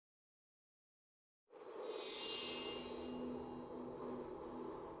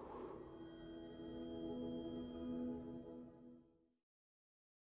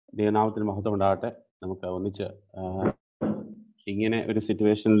ദൈവനാമത്തിന് മഹത്വം ഉണ്ടാകട്ടെ. നമുക്ക് ഒന്നിച്ച് ഇങ്ങനെ ഒരു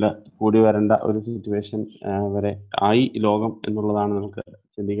സിറ്റുവേഷനിൽ കൂടി വരേണ്ട ഒരു സിറ്റുവേഷൻ വരെ ആയി ലോകം എന്നുള്ളതാണ് നമുക്ക്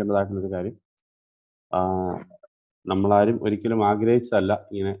ചിന്തിക്കേണ്ടതായിട്ടുള്ളൊരു കാര്യം. നമ്മളാരും ഒരിക്കലും ആഗ്രഹിച്ചതല്ല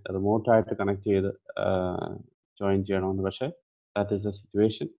ഇങ്ങനെ റിമോട്ടായിട്ട് കണക്ട് ചെയ്ത് ജോയിൻ ചെയ്യണമെന്ന്. പക്ഷേ ദാറ്റ് ഈസ് എ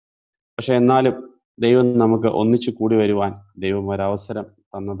സിറ്റുവേഷൻ. പക്ഷെ എന്നാലും ദൈവം നമുക്ക് ഒന്നിച്ചു കൂടി വരുവാൻ ദൈവം ഒരവസരം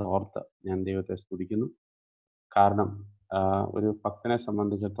തന്നത് ഓർത്ത് ഞാൻ ദൈവത്തെ സ്തുതിക്കുന്നു. കാരണം ഒരു ഭക്തനെ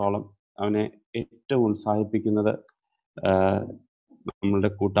സംബന്ധിച്ചിടത്തോളം അവനെ ഏറ്റവും ഉത്സാഹിപ്പിക്കുന്നത് നമ്മളുടെ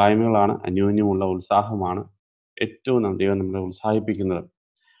കൂട്ടായ്മകളാണ്, അന്യോന്യമുള്ള ഉത്സാഹമാണ് ഏറ്റവും ദൈവം നമ്മളെ ഉത്സാഹിപ്പിക്കുന്നത്.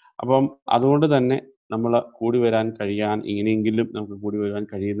 അപ്പം അതുകൊണ്ട് തന്നെ നമ്മൾ കൂടി വരാൻ കഴിയാൻ ഇങ്ങനെയെങ്കിലും നമുക്ക് കൂടി വരുവാൻ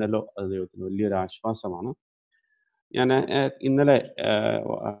കഴിയുന്നല്ലോ, അത് ദൈവത്തിന് വലിയൊരു ആശ്വാസമാണ്. ഞാൻ ഇന്നലെ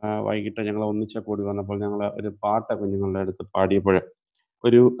വൈകിട്ട് ഞങ്ങൾ ഒന്നിച്ച് കൂടി വന്നപ്പോൾ ഞങ്ങൾ ഒരു പാട്ട് കുഞ്ഞുങ്ങളുടെ അടുത്ത് പാടിയപ്പോൾ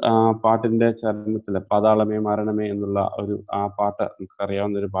ഒരു പാട്ടിൻ്റെ ചരണത്തിൽ പാതാളമേ മരണമേ എന്നുള്ള ഒരു ആ പാട്ട്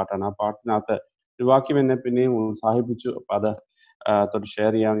നമുക്കറിയാവുന്ന ഒരു പാട്ടാണ്. ആ പാട്ടിനകത്ത് ഒരു വാക്യം എന്നെ പിന്നെയും ഉത്സാഹിപ്പിച്ചു. അപ്പം അത് തൊട്ട്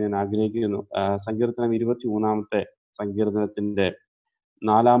ഷെയർ ചെയ്യാൻ ഞാൻ ആഗ്രഹിക്കുന്നു. സങ്കീർത്തനം 23-ാമത്തെ സങ്കീർത്തനത്തിൻ്റെ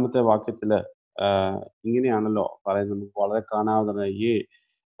 4-ാമത്തെ വാക്യത്തിൽ ഇങ്ങനെയാണല്ലോ പറയുന്നത്. നമുക്ക് വളരെ കാണാവുന്ന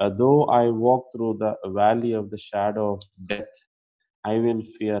though I walk through the valley of the shadow of death, I will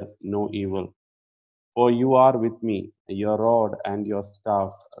fear no evil. For you are with me, your rod and your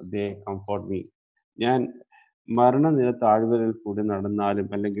staff, they comfort me. ഞാൻ മരണനില താഴ്വരയിൽ കൂടി നടന്നാലും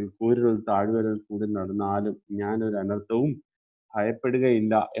അല്ലെങ്കിൽ കൂരിരുൾ താഴ്വരയിൽ കൂടി നടന്നാലും ഞാനൊരു അനർത്ഥവും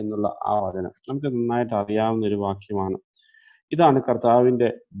ഭയപ്പെടുകയില്ല എന്നുള്ള ആ വചനം നമുക്ക് നന്നായിട്ട് അറിയാവുന്ന ഒരു വാക്യമാണ്. ഇതാണ്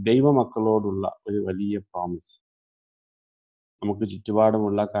കർത്താവിൻ്റെ ദൈവമക്കളോടുള്ള ഒരു വലിയ പ്രോമിസ്. നമുക്ക്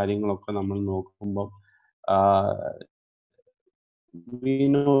ചുറ്റുപാടുമുള്ള കാര്യങ്ങളൊക്കെ നമ്മൾ നോക്കുമ്പോൾ we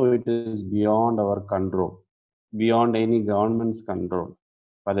know it is beyond our control, beyond any government's control.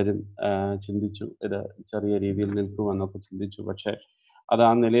 പലരും ചിന്തിച്ചു ഇത് ചെറിയ രീതിയിൽ നിൽക്കുമെന്നൊക്കെ ചിന്തിച്ചു. പക്ഷെ അത്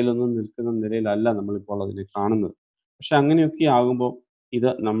ആ നിലയിലൊന്നും നിൽക്കുന്ന നിലയിലല്ല നമ്മളിപ്പോൾ അതിനെ കാണുന്നത്. പക്ഷെ അങ്ങനെയൊക്കെ ആകുമ്പോൾ ഇത്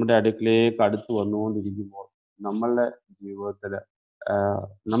നമ്മുടെ അടുക്കിലേക്ക് അടുത്ത് വന്നുകൊണ്ടിരിക്കുമ്പോൾ നമ്മളുടെ ജീവിതത്തിൽ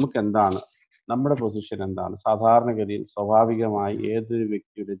നമുക്കെന്താണ്, നമ്മുടെ പൊസിഷൻ എന്താണ്? സാധാരണഗതിയിൽ സ്വാഭാവികമായി ഏതൊരു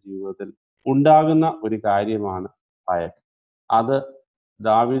വ്യക്തിയുടെ ജീവിതത്തിൽ ഉണ്ടാകുന്ന ഒരു കാര്യമാണ് ഭയം. അത്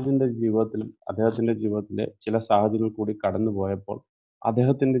ദാവീദിന്റെ ജീവിതത്തിലും അദ്ദേഹത്തിന്റെ ജീവിതത്തിലെ ചില സാഹചര്യങ്ങൾ കൂടി കടന്നു പോയപ്പോൾ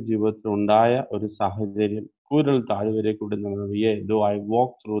അദ്ദേഹത്തിന്റെ ജീവിതത്തിൽ ഉണ്ടായ ഒരു സാഹചര്യം കൂരിരുൾ താഴ്വരയിൽ കൂടി നടന്നത്. though I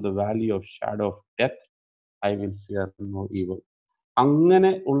walk through the valley of shadow of death, I will fear no evil.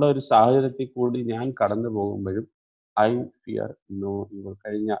 അങ്ങനെ ഉള്ള ഒരു സാഹചര്യത്തിൽ കൂടി ഞാൻ കടന്നു പോകുമ്പോഴും I fear no evil.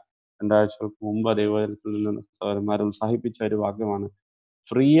 കഴിഞ്ഞ 2 ആഴ്ചകൾക്ക് മുമ്പ് ദൈവത്തിൽ നിന്ന് സഹോദരന്മാരെ ഉത്സാഹിപ്പിച്ച ഒരു വാക്യമാണ്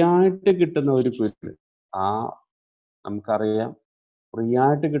ഫ്രീ ആയിട്ട് കിട്ടുന്ന ഒരു കുരുക്ക്. നമുക്കറിയാം, ഫ്രീ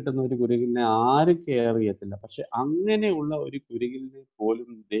ആയിട്ട് കിട്ടുന്ന ഒരു കുരുകിനെ ആരും കെയർ ചെയ്യത്തില്ല. പക്ഷെ അങ്ങനെയുള്ള ഒരു കുരുകിനെ പോലും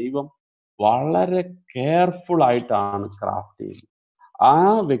ദൈവം വളരെ കെയർഫുൾ ആയിട്ടാണ് ക്രാഫ്റ്റ് ചെയ്യുന്നത്. ആ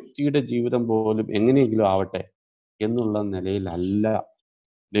വ്യക്തിയുടെ ജീവിതം പോലും എങ്ങനെയെങ്കിലും ആവട്ടെ എന്നുള്ള നിലയിലല്ല.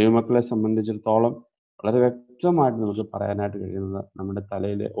 ദൈവമക്കളെ സംബന്ധിച്ചിടത്തോളം വളരെ വ്യക്തമായിട്ട് നമുക്ക് പറയാനായിട്ട് കഴിയുന്നത് നമ്മുടെ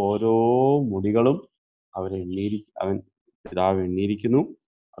തലയിലെ ഓരോ മുടികളും പിതാവ് എണ്ണിയിരിക്കുന്നു.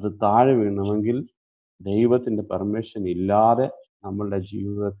 അത് താഴെ വീണമെങ്കിൽ ദൈവത്തിന്റെ പെർമിഷൻ ഇല്ലാതെ നമ്മളുടെ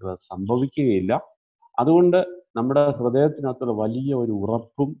ജീവിതത്തിൽ അത് സംഭവിക്കുകയില്ല. അതുകൊണ്ട് നമ്മുടെ ഹൃദയത്തിനകത്തുള്ള വലിയ ഒരു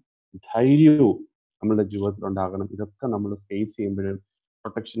ഉറപ്പും ധൈര്യവും നമ്മളുടെ ജീവിതത്തിൽ ഉണ്ടാകണം. ഇതൊക്കെ നമ്മൾ ഫേസ് ചെയ്യുമ്പോഴും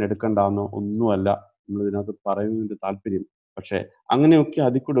പ്രൊട്ടക്ഷൻ എടുക്കേണ്ടാവുന്ന ഒന്നുമല്ല നമ്മൾ ഇതിനകത്ത് പറയുന്നതിന്റെ താല്പര്യം. പക്ഷെ അങ്ങനെയൊക്കെ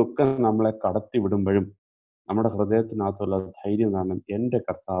അതിൽ കൂടെ ഒക്കെ നമ്മളെ കടത്തി വിടുമ്പോഴും നമ്മുടെ ഹൃദയത്തിനകത്തുള്ള ധൈര്യം കാരണം എൻ്റെ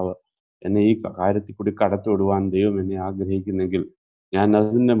കർത്താവ് എന്നെ ഈ കാര്യത്തിൽ കൂടി കടത്തി വിടുവാൻ ദൈവം എന്നെ ആഗ്രഹിക്കുന്നെങ്കിൽ ഞാൻ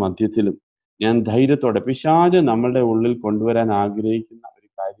അതിൻ്റെ മധ്യത്തിലും ഞാൻ ധൈര്യത്തോടെ, പിശാച് നമ്മളുടെ ഉള്ളിൽ കൊണ്ടുവരാൻ ആഗ്രഹിക്കുന്ന ഒരു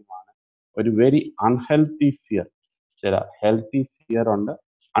കാര്യമാണ് ഒരു വെരി അൺഹെൽത്തി ഫിയർ. ചില ഹെൽത്തി ഫിയർ ഉണ്ട്,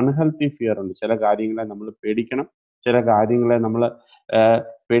 അൺഹെൽത്തി ഫിയർ ഉണ്ട്. ചില കാര്യങ്ങളെ നമ്മൾ പേടിക്കണം, ചില കാര്യങ്ങളെ നമ്മൾ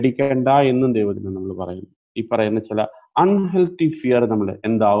പേടിക്കേണ്ട എന്നും ദൈവത്തിന് നമ്മൾ പറയുന്നു. ഈ പറയുന്ന ചില അൺഹെൽത്തി ഫിയർ നമ്മൾ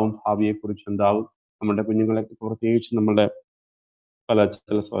എന്താവും, ഭാവിയെക്കുറിച്ച് എന്താവും, നമ്മുടെ കുഞ്ഞുങ്ങളെ പ്രത്യേകിച്ച് നമ്മളുടെ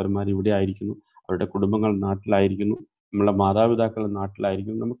ചില സഹോദരന്മാർ ഇവിടെ ആയിരിക്കുന്നു, അവരുടെ കുടുംബങ്ങൾ നാട്ടിലായിരിക്കുന്നു, നമ്മളെ മാതാപിതാക്കൾ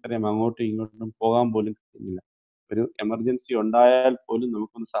നാട്ടിലായിരിക്കും. നമുക്കറിയാം അങ്ങോട്ടും ഇങ്ങോട്ടും പോകാൻ പോലും കഴിയുന്നില്ല. ഒരു എമർജൻസി ഉണ്ടായാൽ പോലും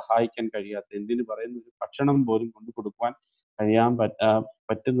നമുക്കൊന്ന് സഹായിക്കാൻ കഴിയാത്ത, എന്തിനു പറയുന്ന ഒരു ഭക്ഷണം പോലും കൊണ്ടു കൊടുക്കുവാൻ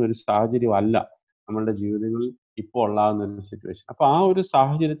പറ്റുന്ന ഒരു സാഹചര്യം അല്ല നമ്മളുടെ ജീവിതങ്ങളിൽ ഇപ്പോൾ ഉള്ളാകുന്ന ഒരു സിറ്റുവേഷൻ. അപ്പൊ ആ ഒരു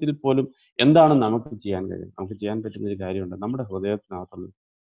സാഹചര്യത്തിൽ പോലും എന്താണ് നമുക്ക് ചെയ്യാൻ കഴിയും? നമുക്ക് ചെയ്യാൻ പറ്റുന്ന ഒരു കാര്യമുണ്ട്. നമ്മുടെ ഹൃദയത്തിനകത്തുള്ള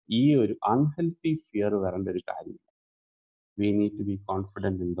ഈ ഒരു അൺഹെൽത്തി ഫിയർ വരേണ്ട ഒരു കാര്യം. We need to be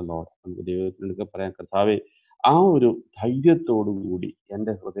confident in the Lord. നമുക്ക് ദൈവത്തിനൊക്കെ പറയാൻ, കർത്താവേ ആ ഒരു ധൈര്യത്തോടു കൂടി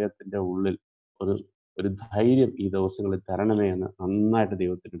എൻ്റെ ഹൃദയത്തിൻ്റെ ഉള്ളിൽ ഒരു ധൈര്യം ഈ ദിവസങ്ങളിൽ തരണമേ എന്ന് നന്നായിട്ട്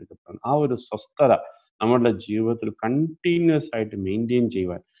ദൈവത്തിന് എടുക്കപ്പെടണം. ആ ഒരു സ്വസ്ഥത നമ്മുടെ ജീവിതത്തിൽ കണ്ടിന്യൂസ് ആയിട്ട് മെയിൻറ്റെയിൻ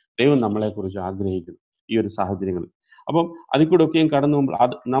ചെയ്യുവാൻ ദൈവം നമ്മളെക്കുറിച്ച് ആഗ്രഹിക്കുന്നു ഈ ഒരു സാഹചര്യങ്ങളിൽ. അപ്പം അതിൽ കൂടെ ഒക്കെയും കടന്നു പോകുമ്പോൾ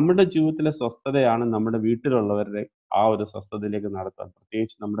അത് നമ്മുടെ ജീവിതത്തിലെ സ്വസ്ഥതയാണ് നമ്മുടെ വീട്ടിലുള്ളവരുടെ ആ ഒരു സ്വസ്ഥതയിലേക്ക് നടത്താൻ.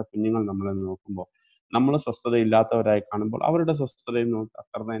 പ്രത്യേകിച്ച് നമ്മുടെ കുഞ്ഞുങ്ങൾ നമ്മളെ നോക്കുമ്പോൾ നമ്മൾ സ്വസ്ഥതയില്ലാത്തവരായി കാണുമ്പോൾ അവരുടെ സ്വസ്ഥതയും നോക്കുക.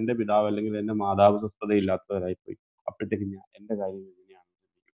 കാരണം എൻ്റെ പിതാവ് അല്ലെങ്കിൽ എൻ്റെ മാതാവ് സ്വസ്ഥതയില്ലാത്തവരായി പോയി, അപ്പോഴത്തേക്ക് ഞാൻ എൻ്റെ കാര്യം എങ്ങനെയാണ്.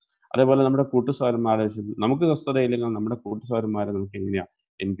 അതേപോലെ നമ്മുടെ കൂട്ടുസഹോദരന്മാരെ നമുക്ക് സ്വസ്ഥതയില്ലെങ്കിൽ നമ്മുടെ കൂട്ടുസഹോദരന്മാരെ നമുക്ക് എങ്ങനെയാ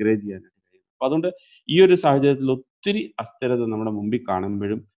എൻകറേജ് ചെയ്യാനായിട്ട് കഴിയും. അപ്പൊ അതുകൊണ്ട് ഈ ഒരു സാഹചര്യത്തിൽ ഒത്തിരി അസ്ഥിരത നമ്മുടെ മുമ്പിൽ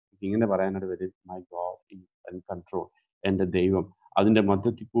കാണുമ്പോഴും ഇങ്ങനെ പറയാനായിട്ട് വരും, my God is in control. എൻ്റെ ദൈവം അതിന്റെ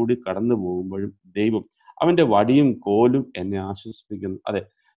മധ്യത്തിൽ കൂടി കടന്നു പോകുമ്പോഴും ദൈവം അവന്റെ വടിയും കോലും എന്നെ ആശ്വസിപ്പിക്കുന്നു. അതെ,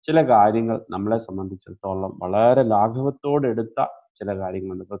 ചില കാര്യങ്ങൾ നമ്മളെ സംബന്ധിച്ചിടത്തോളം വളരെ ലാഘവത്തോടെ എടുത്ത ചില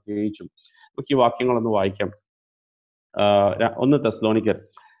കാര്യങ്ങളുണ്ട്. പ്രത്യേകിച്ചും നമുക്ക് ഈ വാക്യങ്ങളൊന്ന് വായിക്കാം. 1 തെസ്സലോനിക്കർ,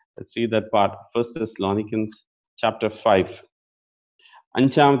 let's see that part. 1 Thessalonians chapter 5,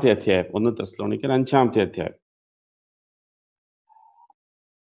 5-ാമത്തെ അധ്യായം. 1 തെസ്സലോനിക്കർ 5-ാമത്തെ അധ്യായം.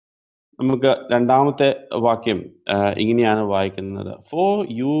 നമുക്ക് 2-ാമത്തെ വാക്യം ഇങ്ങനെയാണ് വായിക്കുന്നത്. For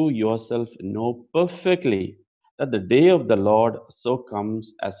you yourself know perfectly that the day of the Lord so comes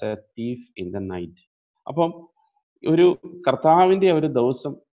as a thief in the night. അപ്പം ഒരു കർത്താവിന്റെ ഒരു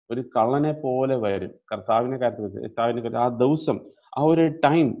ദിവസം ഒരു കള്ളനെ പോലെ വരും. കർത്താവിന്റെ ആ ദിവസം, ആ ഒരു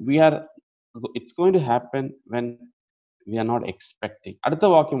time, it's going to happen when we are not expecting. അടുത്ത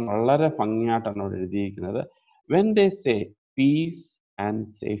വാക്യം വളരെ ഭംഗിയായിട്ടാണ് അവിടെ എഴുതിയിരിക്കുന്നത്. When they say piece and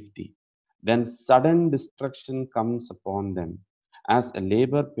safety, then sudden destruction comes upon them as a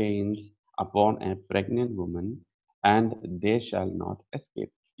labor pains upon a pregnant woman, and they shall not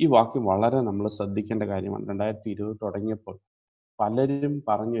escape. ഈ വാക്യം വളരെ നമ്മൾ ശ്രദ്ധിക്കേണ്ട കാര്യമാണ്. 2020 തുടങ്ങിയപ്പോൾ പലരും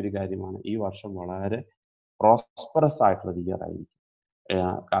പറഞ്ഞൊരു കാര്യമാണ്, ഈ വർഷം വളരെ പ്രോസ്പെറസ് ആയിട്ടുള്ള ഒരു ഇയർ ആയിരിക്കും,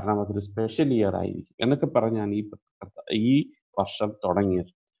 കാരണം അതൊരു സ്പെഷ്യൽ ഇയർ ആയിരിക്കും എന്നൊക്കെ പറഞ്ഞാണ് ഈ വർഷം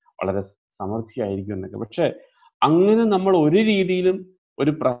തുടങ്ങിയത്. വളരെ സമൃദ്ധിയായിരിക്കും എന്നൊക്കെ. പക്ഷെ അങ്ങനെ നമ്മൾ ഒരു രീതിയിലും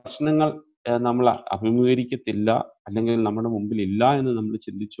ഒരു പ്രശ്നങ്ങൾ നമ്മൾ അഭിമുഖീകരിക്കത്തില്ല, അല്ലെങ്കിൽ നമ്മുടെ മുമ്പിൽ ഇല്ല എന്ന് നമ്മൾ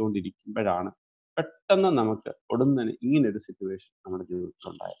ചിന്തിച്ചുകൊണ്ടിരിക്കുമ്പോഴാണ് പെട്ടെന്ന് നമുക്ക് ഉടനെ ഇങ്ങനൊരു സിറ്റുവേഷൻ നമ്മുടെ ജീവിതത്തിൽ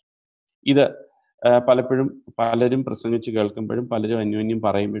ഉണ്ടായത്. ഇത് പലപ്പോഴും പലരും പ്രസംഗിച്ച് കേൾക്കുമ്പോഴും പലരും അന്യോന്യം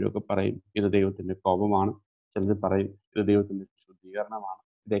പറയുമ്പോഴും ഒക്കെ പറയും ഇത് ദൈവത്തിന്റെ കോപമാണ്, ചിലർ പറയും ഇത് ദൈവത്തിന്റെ ശുദ്ധീകരണമാണ്.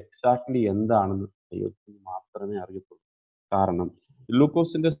 ഇത് എക്സാക്ട്ലി എന്താണെന്ന് ദൈവത്തിന് മാത്രമേ അറിയത്തുള്ളൂ. കാരണം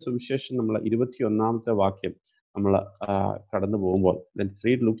ലൂക്കോസിന്റെ സുവിശേഷം നമ്മൾ 21-ാമത്തെ വാക്യം നമ്മൾ കടന്നു പോകുമ്പോൾ, ലെറ്റ്സ്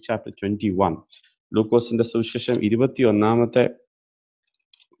റീഡ് ലൂക്ക് ചാപ്റ്റർ 21. ലൂക്കോസിന്റെ സുവിശേഷം 21-ാമത്തെ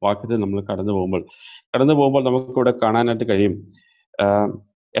വാക്യത്തിൽ നമ്മൾ കടന്നു പോകുമ്പോൾ നമുക്കിവിടെ കാണാനായിട്ട് കഴിയും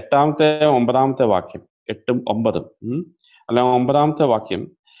 8-ാമത്തെ 9-ാമത്തെ വാക്യം, 8ഉം 9ഉം അല്ല 9-ാമത്തെ വാക്യം.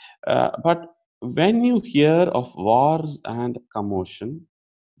 But when you hear of wars and commotion,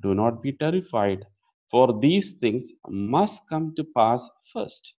 do not be terrified, for these things must come to pass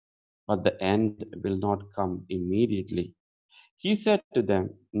first, but the end will not come immediately. He said to them,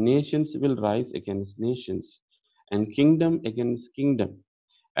 nations will rise against nations, and kingdom against kingdom,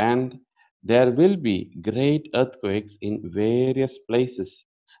 and there will be great earthquakes in various places,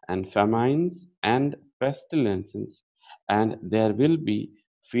 and famines and pestilences, and there will be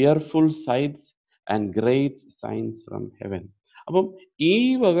fearful sights and great signs from heaven. അപ്പം ഈ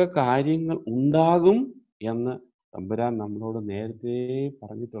വക കാര്യങ്ങൾ ഉണ്ടാകും എന്ന് തമ്പുരാൻ നമ്മളോട് നേരത്തെ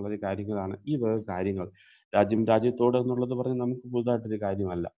പറഞ്ഞിട്ടുള്ളൊരു കാര്യങ്ങളാണ്. ഈ വക കാര്യങ്ങൾ രാജ്യത്തോട് എന്നുള്ളത് പറഞ്ഞ് നമുക്ക് പുതുതായിട്ടൊരു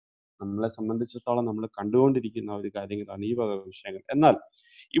കാര്യമല്ല. നമ്മളെ സംബന്ധിച്ചിടത്തോളം നമ്മൾ കണ്ടുകൊണ്ടിരിക്കുന്ന ഒരു കാര്യങ്ങളാണ് ഈ വക വിഷയങ്ങൾ. എന്നാൽ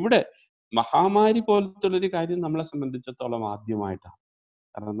ഇവിടെ മഹാമാരി പോലത്തുള്ളൊരു കാര്യം നമ്മളെ സംബന്ധിച്ചിടത്തോളം ആദ്യമായിട്ടാണ്.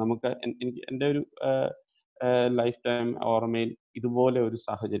 കാരണം നമുക്ക് എൻ്റെ ഒരു ലൈഫ് ടൈം ഓർമ്മയിൽ ഇതുപോലെ ഒരു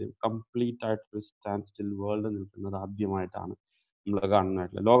സാഹചര്യം, കംപ്ലീറ്റ് ആയിട്ടൊരു സ്റ്റാൻഡ് സ്റ്റിൽ വേൾഡ് നിൽക്കുന്നത് ആദ്യമായിട്ടാണ് നമ്മൾ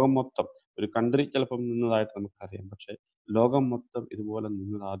കാണുന്നതായിട്ടുള്ള. ലോകം മൊത്തം, ഒരു കൺട്രി ചിലപ്പം നിന്നതായിട്ട് നമുക്കറിയാം, പക്ഷെ ലോകം മൊത്തം ഇതുപോലെ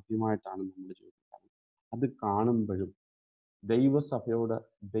നിന്നത് ആദ്യമായിട്ടാണ് നമ്മുടെ ജീവിതത്തിൽ. അത് കാണുമ്പോഴും ദൈവസഭയോട്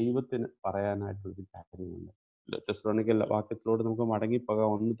ദൈവത്തിന് പറയാനായിട്ടൊരു കാര്യമുണ്ട്. തെസ്സലോനിക്കർ വാക്യത്തിലോട് നമുക്ക് മടങ്ങിപ്പോകാം.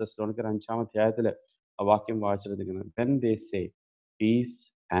 1 തെസ്സലോനിക്കർ 5-ാം അധ്യായത്തില് ആ വാക്യം വായിച്ചിരിക്കുന്നത് when they say peace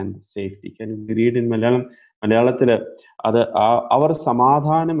and safety. Can you read in മലയാളത്തില് അത് അവർ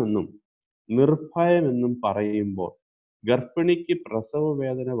സമാധാനമെന്നും നിർഭയമെന്നും പറയുമ്പോൾ ഗർഭിണിക്ക് പ്രസവ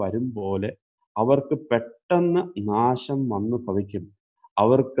വേദന വരും പോലെ അവർക്ക് പെട്ടെന്ന് നാശം വന്നു ഭവിക്കും,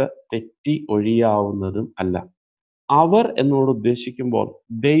 അവർക്ക് തെറ്റി ഒഴിയാവുന്നതും അല്ല. അവർ എന്നോട് ഉദ്ദേശിക്കുമ്പോൾ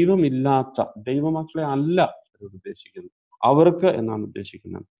ദൈവമില്ലാത്ത ദൈവമക്കളെ അല്ല അവരോട് ഉദ്ദേശിക്കുന്നത്, അവർക്ക് എന്നാണ്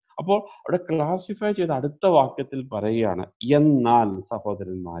ഉദ്ദേശിക്കുന്നത്. അപ്പോൾ അവിടെ ക്ലാസിഫൈ ചെയ്ത അടുത്ത വാക്യത്തിൽ പറയുകയാണ്, എന്നാൽ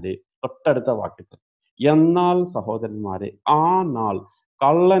സഹോദരന്മാരെ, തൊട്ടടുത്ത വാക്യത്തിൽ, എന്നാൽ സഹോദരന്മാരെ, ആ നാൾ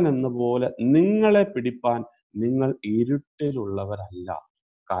കള്ളൻ എന്ന പോലെ നിങ്ങളെ പിടിപ്പാൻ നിങ്ങൾ ഇരുട്ടിലുള്ളവരല്ല.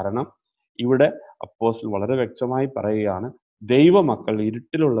 കാരണം ഇവിടെ അപ്പോസ്തലൻ വളരെ വ്യക്തമായി പറയുകയാണ്, ദൈവമക്കൾ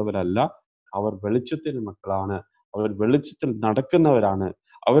ഇരുട്ടിലുള്ളവരല്ല, അവർ വെളിച്ചത്തിന് മക്കളാണ്, അവർ വെളിച്ചത്തിൽ നടക്കുന്നവരാണ്,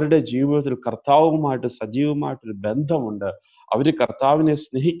 അവരുടെ ജീവിതത്തിൽ കർത്താവുമായിട്ട് സജീവമായിട്ടൊരു ബന്ധമുണ്ട്. അവർ കർത്താവിനെ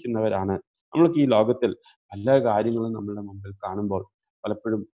സ്നേഹിക്കുന്നവരാണ്. നമ്മൾക്ക് ഈ ലോകത്തിൽ പല കാര്യങ്ങളും നമ്മളുടെ മുമ്പിൽ കാണുമ്പോൾ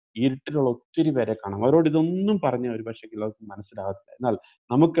പലപ്പോഴും ഇരുട്ടിലുള്ള ഒത്തിരി പേരെ കാണാം. അവരോട് ഇതൊന്നും പറഞ്ഞ ഒരു പക്ഷേ അവർക്ക് മനസ്സിലാകത്തില്ല. എന്നാൽ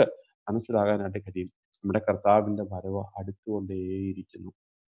നമുക്ക് മനസ്സിലാകാനായിട്ട് കഴിയും. നമ്മുടെ കർത്താവിന്റെ വരവ് അടുത്തുകൊണ്ടേയിരിക്കുന്നു.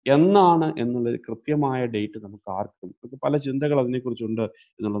 എന്നാണ് എന്നുള്ളൊരു കൃത്യമായ ഡേറ്റ് നമുക്ക് പല ചിന്തകൾ അതിനെക്കുറിച്ചുണ്ട്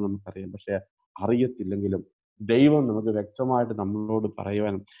എന്നുള്ളത് നമുക്കറിയാം. പക്ഷെ അറിയത്തില്ലെങ്കിലും ദൈവം നമുക്ക് വ്യക്തമായിട്ട് നമ്മളോട്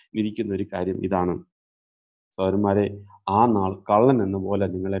പറയുവാൻ ഇരിക്കുന്ന ഒരു കാര്യം ഇതാണ്: സഹോദരന്മാരെ, ആ നാൾ കള്ളൻ എന്ന പോലെ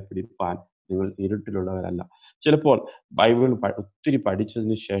നിങ്ങളെ പിടിപ്പാൻ നിങ്ങൾ ഇരുട്ടിലുള്ളവരല്ല. ചിലപ്പോൾ ബൈബിൾ ഒത്തിരി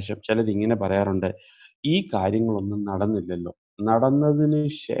പഠിച്ചതിന് ശേഷം ചിലരിങ്ങനെ പറയാറുണ്ട്: ഈ കാര്യങ്ങളൊന്നും നടന്നില്ലല്ലോ, നടന്നതിന്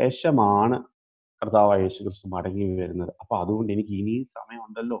ശേഷമാണ് കർത്താവായ യേശുക്രിസ്തു മടങ്ങി വരുന്നത്. അപ്പൊ അതുകൊണ്ട് എനിക്ക് ഇനിയും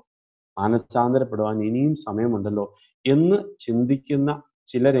സമയമുണ്ടല്ലോ, മാനസാന്തരപ്പെടുവാൻ ഇനിയും സമയമുണ്ടല്ലോ എന്ന് ചിന്തിക്കുന്ന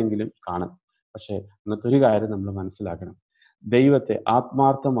ചിലരെങ്കിലും കാണും. പക്ഷെ ഇന്നത്തെ ഒരു കാര്യം നമ്മൾ മനസ്സിലാക്കണം: ദൈവത്തെ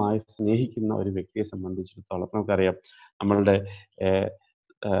ആത്മാർത്ഥമായി സ്നേഹിക്കുന്ന ഒരു വ്യക്തിയെ സംബന്ധിച്ചിടത്തോളം നമുക്കറിയാം, നമ്മളുടെ ഏർ,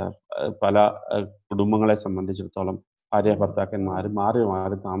 ഏർ, പല കുടുംബങ്ങളെ സംബന്ധിച്ചിടത്തോളം ഭാര്യ ഭർത്താക്കന്മാർ മാറി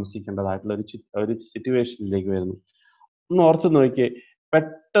മാറി താമസിക്കേണ്ടതായിട്ടുള്ള ഒരു സിറ്റുവേഷനിലേക്ക് വരുന്നു. ഒന്ന് ഓർത്ത് നോക്കിയേ,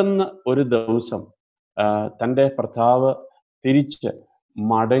 പെട്ടെന്ന് ഒരു ദിവസം തൻ്റെ ഭർത്താവ് തിരിച്ച്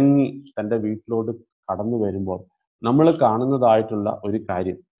മടങ്ങി തൻ്റെ വീട്ടിലോട്ട് കടന്നു വരുമ്പോൾ നമ്മൾ കാണുന്നതായിട്ടുള്ള ഒരു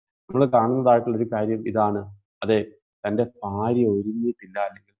കാര്യം ഇതാണ്: അതെ, തൻ്റെ ഭാര്യ ഒരുങ്ങിയിട്ടില്ല,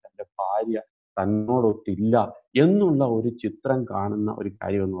 അല്ലെങ്കിൽ തൻ്റെ ഭാര്യ തന്നോടൊത്തില്ല എന്നുള്ള ഒരു ചിത്രം കാണുന്ന ഒരു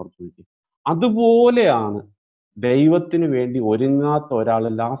കാര്യം എന്ന് ഓർത്ത് നോക്കി. അതുപോലെയാണ് ദൈവത്തിന് വേണ്ടി ഒരുങ്ങാത്ത ഒരാൾ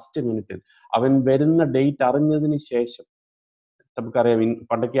ലാസ്റ്റ് മിനിറ്റിൽ അവൻ വരുന്ന ഡേറ്റ് അറിഞ്ഞതിന് ശേഷം, നമുക്കറിയാം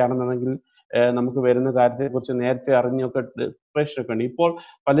പണ്ടൊക്കെ ആണെന്നുണ്ടെങ്കിൽ നമുക്ക് വരുന്ന കാര്യത്തെക്കുറിച്ച് നേരത്തെ അറിഞ്ഞൊക്കെ പ്രേക്ഷകരൊക്കെ ഉണ്ട്. ഇപ്പോൾ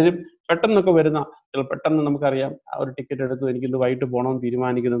പലരും പെട്ടെന്നൊക്കെ പെട്ടെന്ന് നമുക്കറിയാം, ഒരു ടിക്കറ്റ് എടുത്തു എനിക്കിന്ന് വൈകിട്ട് പോകണമെന്ന്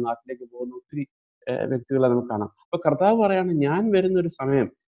തീരുമാനിക്കുന്നു, നാട്ടിലേക്ക് പോകുന്ന ഒത്തിരി വ്യക്തികളെ നമുക്ക് കാണാം. അപ്പൊ കർത്താവ് പറയാണ്, ഞാൻ വരുന്ന ഒരു സമയം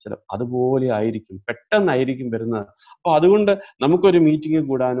അതുപോലെ ആയിരിക്കും, പെട്ടെന്നായിരിക്കും വരുന്നത്. അപ്പൊ അതുകൊണ്ട് നമുക്കൊരു മീറ്റിംഗ്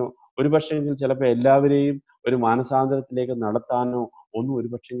കൂടാനോ ഒരു പക്ഷെങ്കിൽ ചിലപ്പോൾ എല്ലാവരെയും ഒരു മാനസാന്തരത്തിലേക്ക് നടത്താനോ ഒന്നും ഒരു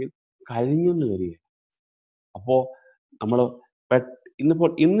പക്ഷെങ്കിൽ കഴിഞ്ഞെന്ന് വരിക. അപ്പോ നമ്മൾ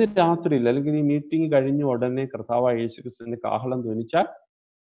ഇന്ന് രാത്രിയിൽ, അല്ലെങ്കിൽ ഈ മീറ്റിംഗ് കഴിഞ്ഞ ഉടനെ കർത്താവായ യേശുക്രിസ്തുവിന്റെ കാഹളം ധ്വനിച്ചാൽ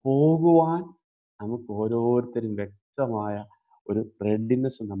പോകുവാൻ നമുക്ക് ഓരോരുത്തരും വ്യക്തമായ ഒരു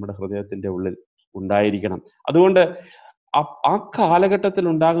റെഡിനെസ് നമ്മുടെ ഹൃദയത്തിന്റെ ഉള്ളിൽ ഉണ്ടായിരിക്കണം. അതുകൊണ്ട് ആ കാലഘട്ടത്തിൽ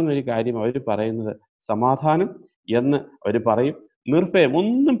ഉണ്ടാകുന്ന ഒരു കാര്യം അവർ പറയുന്നത് സമാധാനം എന്ന് അവർ പറയും. നിർഭയം,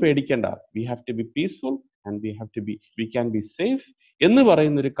 ഒന്നും പേടിക്കേണ്ട, we have to B peaceful and we can be safe എന്ന്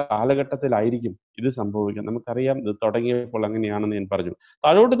പറയുന്ന ഒരു കാലഘട്ടത്തിലായിരിക്കും ഇത് സംഭവിക്കുക. നമുക്കറിയാം, ഇത് തുടങ്ങിയപ്പോൾ അങ്ങനെയാണെന്ന് ഞാൻ പറഞ്ഞു.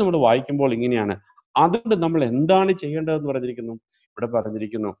 താഴോട്ട് നമ്മൾ വായിക്കുമ്പോൾ ഇങ്ങനെയാണ്. അതുകൊണ്ട് നമ്മൾ എന്താണ് ചെയ്യേണ്ടതെന്ന് പറഞ്ഞിരിക്കുന്നു? ഇവിടെ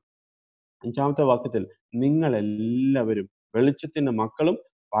പറഞ്ഞിരിക്കുന്നു 5-ാമത്തെ വാക്യത്തിൽ, നിങ്ങൾ എല്ലാവരും വെളിച്ചത്തിന്റെ മക്കളും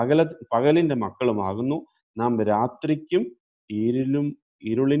പകലിന്റെ മക്കളുമാകുന്നു. നാം രാത്രിക്കും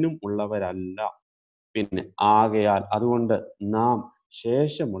ഇരുളിനും ഉള്ളവരല്ല. പിന്നെ ആകയാൽ അതുകൊണ്ട് നാം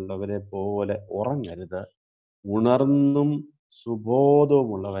ശേഷമുള്ളവരെ പോലെ ഉറങ്ങരുത്, ഉണർന്നും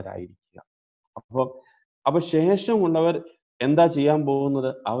സുബോധവുമുള്ളവരായിരിക്കുക. അപ്പൊ ശേഷമുള്ളവർ എന്താ ചെയ്യാൻ പോകുന്നത്?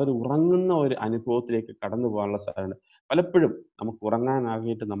 അവർ ഉറങ്ങുന്ന ഒരു അനുഭവത്തിലേക്ക് കടന്നു പോകാനുള്ള സാധ്യത. പലപ്പോഴും നമുക്ക്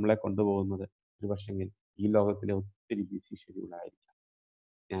ഉറങ്ങാനാകിയിട്ട് നമ്മളെ കൊണ്ടുപോകുന്നത് ഒരു പക്ഷെങ്കിൽ ഈ ലോകത്തിലെ ഒത്തിരി ബിസി ഷെഡ്യൂളായിരിക്കാം.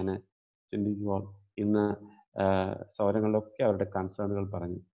 ഞാൻ ചിന്തിക്കുമ്പോൾ ഇന്ന് സൗരങ്ങളിലൊക്കെ അവരുടെ കൺസേണുകൾ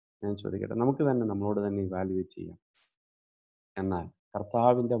പറഞ്ഞു. ഞാൻ ചോദിക്കട്ടെ, നമുക്ക് തന്നെ നമ്മളോട് തന്നെ ഇവാലുവേറ്റ് ചെയ്യാം. എന്നാൽ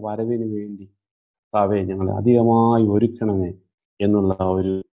കർത്താവിന്റെ വരവിന് വേണ്ടി കർത്താവെ ഞങ്ങളെ അധികമായി ഒരുക്കണമേ എന്നുള്ള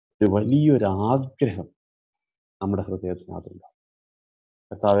ഒരു വലിയൊരു ആഗ്രഹം നമ്മുടെ ഹൃദയത്തിനകത്തുണ്ട്.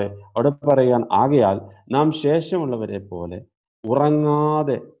 കർത്താവെ അവിടെ പറയാൻ, ആകയാൽ നാം ശേഷമുള്ളവരെ പോലെ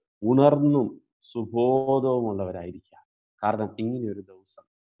ഉറങ്ങാതെ ഉണർന്നും സുബോധവുമുള്ളവരായിരിക്കുക. കാരണം ഇങ്ങനെയൊരു ദിവസം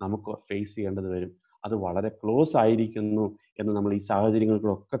നമുക്ക് ഫേസ് ചെയ്യേണ്ടത് വരും. അത് വളരെ ക്ലോസ് ആയിരിക്കുന്നു എന്ന് നമ്മൾ ഈ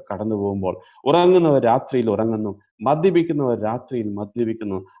സാഹചര്യങ്ങളിലൊക്കെ കടന്നു പോകുമ്പോൾ, ഉറങ്ങുന്നവർ രാത്രിയിൽ ഉറങ്ങുന്നു, മദ്യപിക്കുന്നവർ രാത്രിയിൽ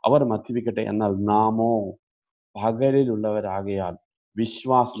മദ്യപിക്കുന്നു, അവർ മദ്യപിക്കട്ടെ, എന്നാൽ നാമോ പകലിലുള്ളവരാകയാൽ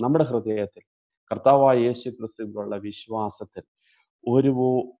വിശ്വാസം, നമ്മുടെ ഹൃദയത്തിൽ കർത്താവായ യേശു ക്രിസ്തുവിലുള്ള വിശ്വാസത്തിൽ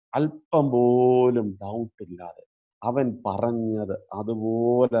അല്പം പോലും ഡൗട്ടില്ലാതെ അവൻ പറഞ്ഞത്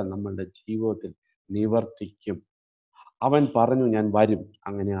അതുപോലെ നമ്മളുടെ ജീവിതത്തിൽ നിവർത്തിക്കും. അവൻ പറഞ്ഞു, ഞാൻ വരും,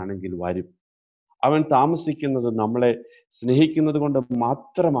 അങ്ങനെയാണെങ്കിൽ വരും. അവൻ താമസിക്കുന്നത് നമ്മളെ സ്നേഹിക്കുന്നത് കൊണ്ട്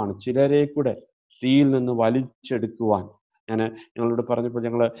മാത്രമാണ്, ചിലരെ കൂടെ തീയിൽ നിന്ന് വലിച്ചെടുക്കുവാൻ. ഞങ്ങളോട് പറഞ്ഞപ്പോൾ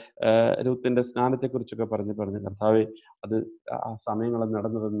ഞങ്ങൾ രൂത്തിന്റെ സ്നാനത്തെക്കുറിച്ചൊക്കെ പറഞ്ഞു കർത്താവെ, അത് ആ സമയങ്ങൾ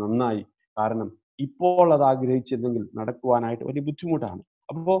നടന്നത് നന്നായി. കാരണം ഇപ്പോൾ അത് ആഗ്രഹിച്ചിരുന്നെങ്കിൽ നടക്കുവാനായിട്ട് വലിയ ബുദ്ധിമുട്ടാണ്.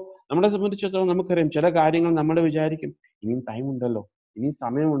 അപ്പോൾ നമ്മളെ സംബന്ധിച്ചിടത്തോളം നമുക്കറിയാം, ചില കാര്യങ്ങൾ നമ്മൾ വിചാരിക്കും ഇനിയും ടൈം ഉണ്ടല്ലോ, ഇനിയും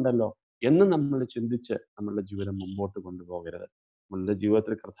സമയമുണ്ടല്ലോ എന്ന് നമ്മൾ ചിന്തിച്ച് നമ്മളുടെ ജീവിതം മുമ്പോട്ട് കൊണ്ടുപോകരുത്. നമ്മളുടെ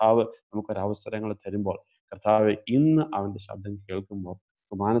ജീവിതത്തിൽ കർത്താവ് നമുക്കൊരവസരങ്ങൾ തരുമ്പോൾ, കർത്താവ് ഇന്ന് അവന്റെ ശബ്ദം കേൾക്കുമ്പോൾ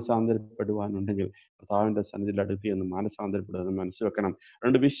മാനസാന്തരപ്പെടുവാനുണ്ടെങ്കിൽ കർത്താവിൻ്റെ സന്നിധിയിൽ അടുത്ത് എന്ന് മാനസാന്തരപ്പെടുന്നത് മനസ്സ് വെക്കണം.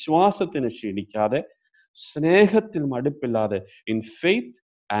 അതുകൊണ്ട് വിശ്വാസത്തിന് ക്ഷീണിക്കാതെ, സ്നേഹത്തിൽ മടുപ്പില്ലാതെ, in faith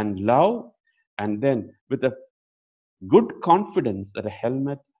and love and then with a good confidence, A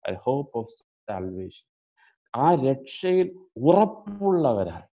helmet, A hope of salvation. ആ രക്ഷയിൽ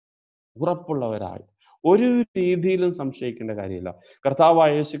ഉറപ്പുള്ളവരായി ഒരു രീതിയിലും സംശയിക്കേണ്ട കാര്യമില്ല. കർത്താവായ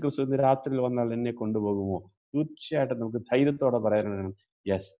യേശു ക്രിസ്തു ഇന്ന് രാത്രിയിൽ വന്നാൽ എന്നെ കൊണ്ടുപോകുമോ? തീർച്ചയായിട്ടും നമുക്ക് ധൈര്യത്തോടെ പറയാനാണ്,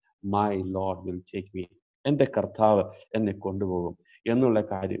 yes, my Lord will take me. എൻ്റെ കർത്താവ് എന്നെ കൊണ്ടുപോകും എന്നുള്ള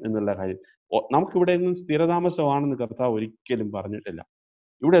കാര്യം. നമുക്കിവിടെ ഒന്നും സ്ഥിരതാമസമാണെന്ന് കർത്താവ് ഒരിക്കലും പറഞ്ഞിട്ടില്ല.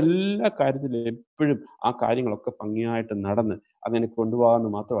 ഇവിടെ എല്ലാ കാര്യത്തിലും എപ്പോഴും ആ കാര്യങ്ങളൊക്കെ ഭംഗിയായിട്ട് നടന്ന് അങ്ങനെ കൊണ്ടുപോകാമെന്ന്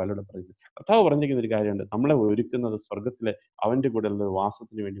മാത്രമല്ല ഇവിടെ പറയുന്നത്. കർത്താവ് പറഞ്ഞിരിക്കുന്ന ഒരു കാര്യമുണ്ട്, നമ്മളെ ഒരുക്കുന്നത് സ്വർഗത്തിലെ അവൻ്റെ കൂടെയുള്ള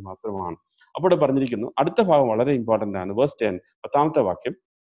വാസത്തിന് വേണ്ടി മാത്രമാണ്. അപ്പോൾ പറഞ്ഞിരിക്കുന്നു, അടുത്ത ഭാഗം വളരെ ഇമ്പോർട്ടൻ്റ് ആണ്. വേഴ്സ് 10, 10ാമത്തെ വാക്യം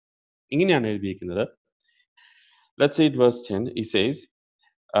ഇങ്ങനെയാണ് എഴുതിയിരിക്കുന്നത്. Let's read verse 10. He says,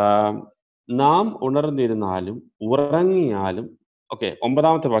 നാം ഉണർന്നിരുന്നാലും ഉറങ്ങിയാലും, ഓക്കെ,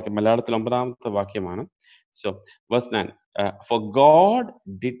 9ാമത്തെ വാക്യം, മലയാളത്തിൽ 9ാമത്തെ വാക്യമാണ്. So verse 9, for God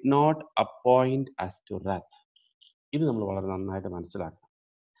did not appoint us to wrath. ഇത് നമ്മൾ വളരെ നന്നായിട്ട് മനസ്സിലാക്കണം.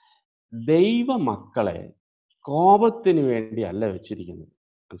 ദൈവമക്കളെ കോപത്തിന് വേണ്ടി അല്ല വെച്ചിരിക്കുന്നത്.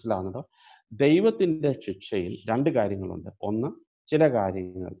 മനസ്സിലാവുന്നുണ്ടോ? ദൈവത്തിൻ്റെ ശിക്ഷയിൽ 2 കാര്യങ്ങളുണ്ട്. ഒന്ന്, ചില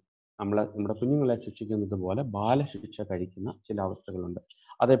കാര്യങ്ങൾ നമ്മുടെ കുഞ്ഞുങ്ങളെ ശിക്ഷിക്കുന്നത് പോലെ ബാലശിക്ഷ കഴിക്കുന്ന ചില അവസ്ഥകളുണ്ട്.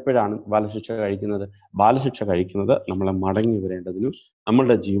 അതെപ്പോഴാണ് ബാലശിക്ഷ കഴിക്കുന്നത്? ബാലശിക്ഷ കഴിക്കുന്നത് നമ്മളെ മടങ്ങി വരേണ്ടതിനും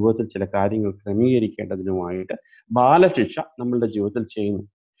നമ്മളുടെ ജീവിതത്തിൽ ചില കാര്യങ്ങൾ ക്രമീകരിക്കേണ്ടതിനുമായിട്ട് ബാലശിക്ഷ നമ്മളുടെ ജീവിതത്തിൽ ചെയ്യുന്നു.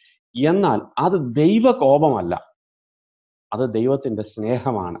 എന്നാൽ അത് ദൈവകോപമല്ല, അത് ദൈവത്തിൻ്റെ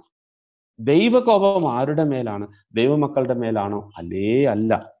സ്നേഹമാണ്. ദൈവകോപം ആരുടെ മേലാണ്? ദൈവമക്കളുടെ മേലാണോ?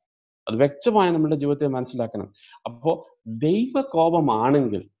 അല്ല. അത് വ്യക്തമായി നമ്മുടെ ജീവിതത്തെ മനസ്സിലാക്കണം. അപ്പോൾ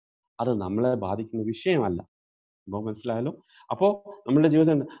ദൈവകോപമാണെങ്കിൽ അത് നമ്മളെ ബാധിക്കുന്ന വിഷയമല്ല. അപ്പോൾ മനസ്സിലായല്ലോ? അപ്പോൾ നമ്മുടെ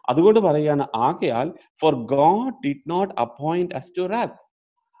ജീവിതം അതുകൊണ്ട് പറയുകയാണ്, ആകയാൽ for God did not appoint us to wrath.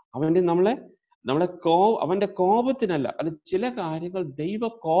 അവന്റെ കോപത്തിനല്ല. അത് ചില കാര്യങ്ങൾ ദൈവ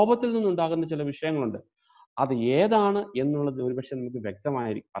കോപത്തിൽ നിന്നുണ്ടാകുന്ന ചില വിഷയങ്ങളുണ്ട്. അത് ഏതാണ് എന്നുള്ളത് ഒരുപക്ഷെ നമുക്ക്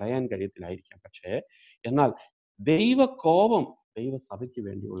വ്യക്തമായി പറയാൻ കഴിയത്തില്ലായിരിക്കാം. പക്ഷേ എന്നാൽ ദൈവകോപം ദൈവസഭയ്ക്ക്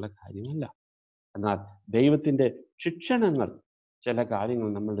വേണ്ടിയുള്ള കാര്യമല്ല. എന്നാൽ ദൈവത്തിൻ്റെ ശിക്ഷണങ്ങൾ, ചില കാര്യങ്ങൾ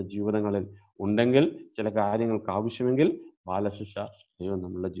നമ്മളുടെ ജീവിതങ്ങളിൽ ഉണ്ടെങ്കിൽ, ചില കാര്യങ്ങൾക്ക് ആവശ്യമെങ്കിൽ ബാലശിക്ഷ ദൈവം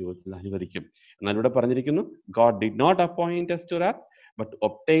നമ്മളുടെ ജീവിതത്തിൽ അനുവദിക്കും. എന്നാൽ ഇവിടെ പറഞ്ഞിരിക്കുന്നു, God did not appoint us to wrath, but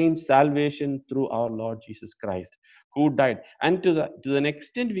obtained salvation through our Lord Jesus Christ, who died. And to the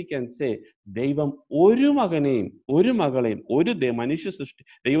extent we can say, ദൈവം ഒരു മകനെയും ഒരു മകളെയും മനുഷ്യ സൃഷ്ടി,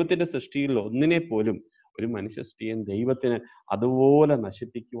 ദൈവത്തിന്റെ സൃഷ്ടിയിൽ ഒന്നിനെ പോലും, ഒരു മനുഷ്യ സൃഷ്ടിയെ ദൈവത്തിന് അതുപോലെ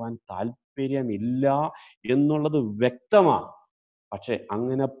നശിപ്പിക്കുവാൻ താല്പര്യമില്ല എന്നുള്ളത് വ്യക്തമാണ്. പക്ഷെ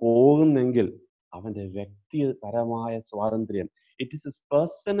അങ്ങനെ പോകുന്നെങ്കിൽ അവന്റെ വ്യക്തിപരമായ സ്വാതന്ത്ര്യം, it is his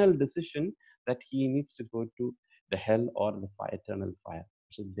personal decision that he needs to go to the hell or the eternal fire.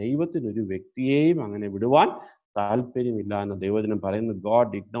 പക്ഷെ ദൈവത്തിന് ഒരു വ്യക്തിയെയും അങ്ങനെ വിടുവാൻ താല്പര്യമില്ല എന്ന് ദൈവജനം പറയുന്നു. God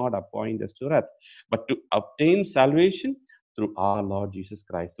did not appoint us to wrath, but to obtain salvation through our Lord Jesus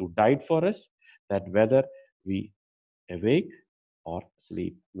Christ, who died for us, that whether we awake or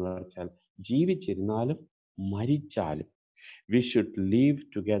sleep, എന്ന് പറഞ്ഞാൽ ജീവിച്ചിരുന്നാലും മരിച്ചാലും we should live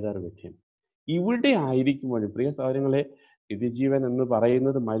together with him. ഇവിടെ ആയിരിക്കുമ്പോഴും പ്രിയ സഹോദരങ്ങളെ, നിത്യജീവൻ എന്ന്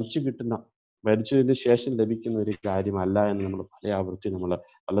പറയുന്നത് മരിച്ചതിന് ശേഷം ലഭിക്കുന്ന ഒരു കാര്യമല്ല എന്ന് നമ്മൾ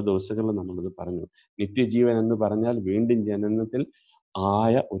പല ദിവസങ്ങളിലും നമ്മളത് പറഞ്ഞു. നിത്യജീവൻ എന്ന് പറഞ്ഞാൽ വീണ്ടും ജനനത്തിൽ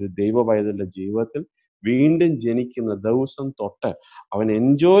ആയ ഒരു ദൈവ പൈതലിന്റെ ജീവിതത്തിൽ വീണ്ടും ജനിക്കുന്ന ദിവസം തൊട്ട് അവൻ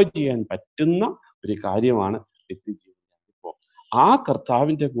എൻജോയ് ചെയ്യാൻ പറ്റുന്ന ഒരു കാര്യമാണ് നിത്യജീവൻ. ഇപ്പോൾ ആ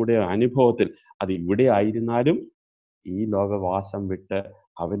കർത്താവിൻ്റെ കൂടെ അനുഭവത്തിൽ അത് ഇവിടെ ആയിരുന്നാലും ഈ ലോകവാസം വിട്ട്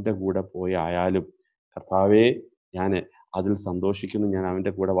അവൻ്റെ കൂടെ പോയി ആയാലും, കർത്താവേ ഞാൻ അതിൽ സന്തോഷിക്കുന്നു, ഞാൻ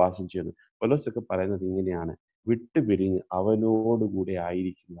അവൻ്റെ കൂടെ വാസം ചെയ്യുന്നു. പൗലോസൊക്കെ പറയുന്നത് ഇങ്ങനെയാണ്, വിട്ടുപിരിഞ്ഞ് അവനോടുകൂടെ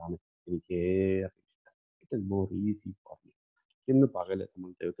ആയിരിക്കുന്നതാണ് എനിക്ക് ഏറെ ഇഷ്ടം. It is more easy for me. ഇന്ന് പകല് നമ്മൾ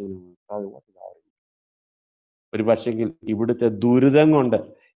ദൈവത്തിന് ഒരു പക്ഷെങ്കിൽ ഇവിടുത്തെ ദുരിതം കൊണ്ട്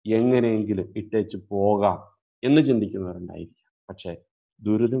എങ്ങനെയെങ്കിലും ഇട്ടേച്ച് പോകാം എന്ന് ചിന്തിക്കുന്നവരുണ്ടായിരിക്കാം. പക്ഷെ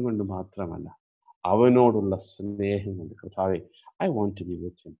ദുരിതം കൊണ്ട് മാത്രമല്ല, അവനോടുള്ള സ്നേഹം കൊണ്ട്, കർത്താവേ I want to B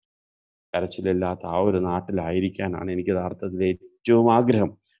with him. കരച്ചിലില്ലാത്ത ആ ഒരു നാട്ടിലായിരിക്കാനാണ് എനിക്ക് യഥാർത്ഥത്തിൽ ഏറ്റവും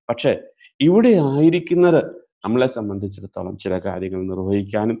ആഗ്രഹം. പക്ഷെ ഇവിടെ ആയിരിക്കുന്നത് നമ്മളെ സംബന്ധിച്ചിടത്തോളം ചില കാര്യങ്ങൾ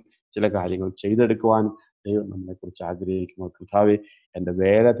നിർവഹിക്കാനും ചില കാര്യങ്ങൾ ചെയ്തെടുക്കുവാനും ദൈവം നമ്മളെക്കുറിച്ച് ആഗ്രഹിക്കുമ്പോൾ, കർത്താവേ എൻ്റെ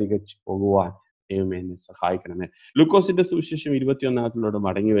വേല തികച്ചു പോകുവാൻ ദൈവം എന്നെ സഹായിക്കണമേ. ലൂക്കോസിന്റെ സുവിശേഷം 21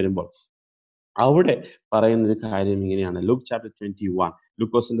 മടങ്ങി വരുമ്പോൾ അവിടെ പറയുന്നൊരു കാര്യം ഇങ്ങനെയാണ്. ലൂക്ക് ചാപ്റ്റർ 21,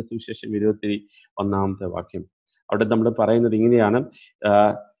 ലൂക്കോസിന്റെ സുവിശേഷം 21 വാക്യം. അവിടെ നമ്മൾ പറയുന്നത് ഇങ്ങനെയാണ്.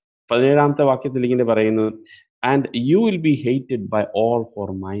 17 വാക്യത്തിൽ ഇങ്ങനെ പറയുന്നു, and you will be hated by all for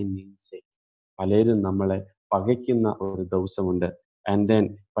my names sake. പലരും നമ്മളെ പകയ്ക്കുന്ന ഒരു ദിവസമുണ്ട്. ആൻഡ് ദെൻ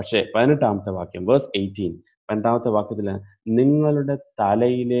പക്ഷേ 18ാമത്തെ വാക്യം, വേഴ്സ് 18, 12ാമത്തെ വാക്യത്തിൽ, നിങ്ങളുടെ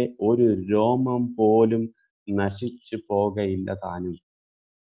തലയിലെ ഒരു രോമം പോലും നശിച്ചു പോകയില്ല താനും.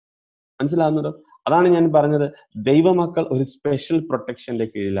 മനസ്സിലാകുന്നുണ്ടോ? അതാണ് ഞാൻ പറഞ്ഞത്, ദൈവമക്കൾ ഒരു സ്പെഷ്യൽ പ്രൊട്ടക്ഷന്റെ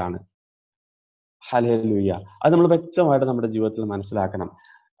കീഴിലാണ്. ഹല്ലേലൂയ. അത് നമ്മൾ വ്യക്തമായിട്ട് നമ്മുടെ ജീവിതത്തിൽ മനസ്സിലാക്കണം.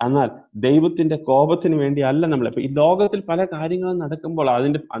 എന്നാൽ ദൈവത്തിന്റെ കോപത്തിന് വേണ്ടി അല്ല നമ്മൾ. ഇപ്പൊ ഈ ലോകത്തിൽ പല കാര്യങ്ങളും നടക്കുമ്പോൾ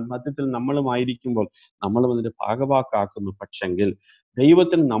അതിന്റെ മധ്യത്തിൽ നമ്മളുമായിരിക്കുമ്പോൾ നമ്മളും അതിന്റെ ഭാഗവാക്കാക്കുന്നു. പക്ഷെങ്കിൽ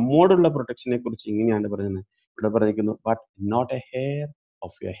ദൈവത്തിൽ നമ്മോടുള്ള പ്രൊട്ടക്ഷനെ കുറിച്ച് ഇങ്ങനെയാണ് പറയുന്നത്. ഇവിടെ പറഞ്ഞിരിക്കുന്നു, but not A hair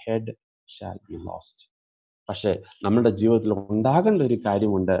of your head shall be lost. പക്ഷെ നമ്മുടെ ജീവിതത്തിൽ ഉണ്ടാകേണ്ട ഒരു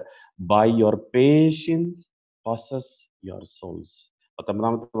കാര്യമുണ്ട്, by your patients possess your souls.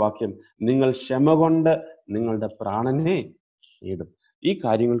 19ാമത്തെ വാക്യം, നിങ്ങൾ ക്ഷമ കൊണ്ട് നിങ്ങളുടെ പ്രാണനെ നേടും. ഈ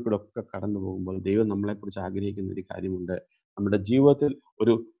കാര്യങ്ങൾ കൂടെ ഒക്കെ കടന്നു പോകുമ്പോൾ ദൈവം നമ്മളെക്കുറിച്ച് ആഗ്രഹിക്കുന്ന ഒരു കാര്യമുണ്ട്, നമ്മുടെ ജീവിതത്തിൽ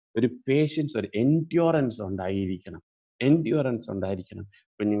ഒരു ഒരു പേഷ്യൻസ്, ഒരു എൻഡ്യൂറൻസ് ഉണ്ടായിരിക്കണം. എൻഡ്യൂറൻസ് ഉണ്ടായിരിക്കണം.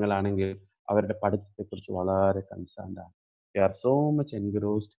 കുഞ്ഞുങ്ങളാണെങ്കിൽ അവരുടെ പഠിത്തത്തെക്കുറിച്ച് വളരെ കൺസേൺഡ് ആണ്. They are so much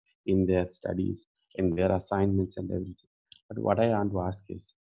engrossed in there studies, in their assignments and everything. But what I want to ask is,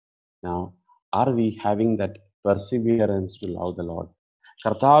 now, are we having that perseverance to love the Lord?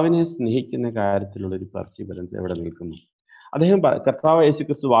 കർത്താവിനെ സ്നേഹിക്കുന്ന കാര്യത്തിലുള്ള ഒരു perseverance എവിടെ നിൽക്കുന്നു? അദ്ദേഹം കർത്താവ്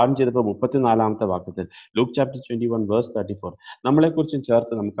യേശുക്രിസ്തു വാദം ചെയ്തപ്പോൾ 34ാമത്തെ വാക്യത്തിൽ, ലൂക്ക് ചാപ്റ്റർ 21 വേഴ്സ് 34, നമ്മളെക്കുറിച്ചും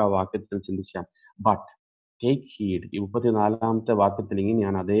ചേർത്ത് നമുക്ക് ആ വാക്യത്തിൽ ചിന്തിക്കാം. But take heed. ഈ 34ാമത്തെ വാക്യത്തിൽ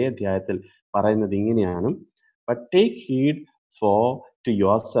ഇങ്ങനെയാണ്, അതേ അധ്യായത്തിൽ പറയുന്നത് ഇങ്ങനെയാണ്, but take heed four to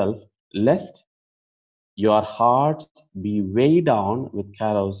your self lust your hearts be weighed down with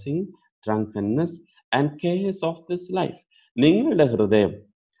carousing, drunkenness and cares of this life. നിങ്ങളുടെ ഹൃദയം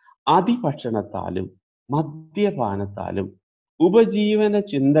അതിഭക്ഷണത്താലും മദ്യപാനത്താലും ഉപജീവന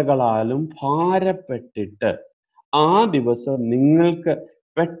ചിന്തകളാലും ഭാരപ്പെട്ടിട്ട് ആ ദിവസം നിങ്ങൾക്ക്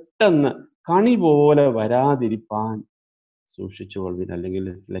പെട്ടെന്ന് കണി പോലെ വരാതിരിപ്പാൻ സൂക്ഷിച്ചുകൊള്ളുവിൻ. അല്ലെങ്കിൽ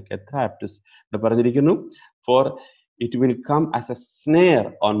പറഞ്ഞിരിക്കുന്നു, for it will come as A snare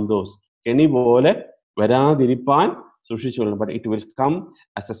on those, കെണി പോലെ വരാതിരിപ്പാൻ സൂക്ഷിച്ചുകൊള്ളണം. But it will come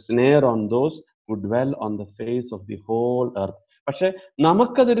as A snare on those who dwell on the face of the whole earth. പക്ഷെ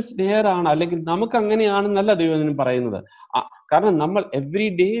നമുക്കതൊരു സ്നേർ ആണ്, അല്ലെങ്കിൽ നമുക്ക് അങ്ങനെയാണെന്നല്ല ദൈവം പറയുന്നത്. കാരണം നമ്മൾ every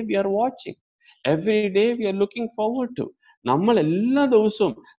day we are watching, every day we are looking forward to. നമ്മൾ എല്ലാ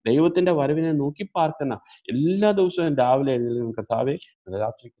ദിവസവും ദൈവത്തിന്റെ വരവിനെ നോക്കി പാർക്കുന്ന, എല്ലാ ദിവസവും രാവിലെ എഴുന്നേൽക്കുന്ന, കർത്താവേ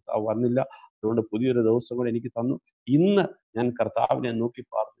രാത്രി കർത്താവ് വന്നില്ല, അതുകൊണ്ട് പുതിയൊരു ദിവസം കൂടെ എനിക്ക് തന്നു, ഇന്ന് ഞാൻ കർത്താവിനെ നോക്കി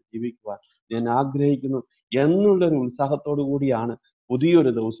പാർത്ത് ജീവിക്കുവാൻ ഞാൻ ആഗ്രഹിക്കുന്നു എന്നുള്ളൊരു ഉത്സാഹത്തോടു കൂടിയാണ്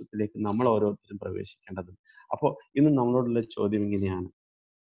പുതിയൊരു ദിവസത്തിലേക്ക് നമ്മൾ ഓരോരുത്തരും പ്രവേശിക്കേണ്ടത്. അപ്പോൾ ഇന്ന് നമ്മളോടുള്ള ചോദ്യം ഇങ്ങനെയാണ്,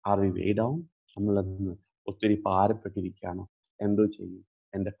 ആർ വി വെയ്ഡ് ഡൗൺ? നമ്മളതിന് ഒത്തിരി ഭാരപ്പെട്ടിരിക്കുകയാണോ? എന്തോ ചെയ്യും,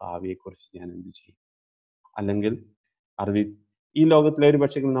 എൻ്റെ ഭാവിയെക്കുറിച്ച് ഞാൻ എന്ത് ചെയ്യും? അല്ലെങ്കിൽ അറിവി ഈ ലോകത്തിലെ ഒരു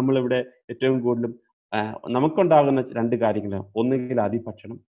പക്ഷേ നമ്മളിവിടെ ഏറ്റവും കൂടുതലും നമുക്കുണ്ടാകുന്ന രണ്ട് കാര്യങ്ങൾ, ഒന്നുകിൽ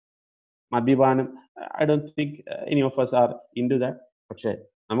അതിഭക്ഷണം, മദ്യപാനം. I don't think any of us R into that. പക്ഷേ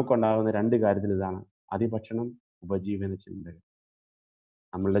നമുക്കുണ്ടാകുന്ന രണ്ട് കാര്യത്തിൽ ഇതാണ്, അതിഭക്ഷണം, ഉപജീവന ചിന്തകൾ.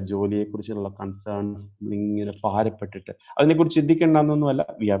 നമ്മളുടെ ജോലിയെക്കുറിച്ചുള്ള കൺസേൺസ് ഇങ്ങനെ ഭാരപ്പെട്ടിട്ട് അതിനെക്കുറിച്ച് ചിന്തിക്കേണ്ടെന്നൊന്നുമല്ല.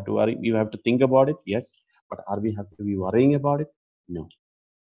 We have to worry, we have to think about it, yes, but R we have to B worrying about it? No.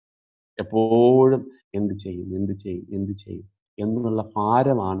 എപ്പോഴും എന്ത് ചെയ്യും, എന്ത് ചെയ്യും, എന്ത് ചെയ്യും എന്നുള്ള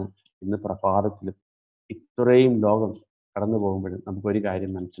ഭാരമാണ് ഇന്ന് പ്രഭാതത്തിലും ഇത്രയും ലോകം കടന്നു പോകുമ്പോഴും നമുക്കൊരു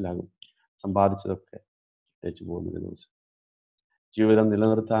കാര്യം മനസ്സിലാകും, സമ്പാദിച്ചതൊക്കെ തേച്ചു പോകുന്നൊരു ദിവസം. ജീവിതം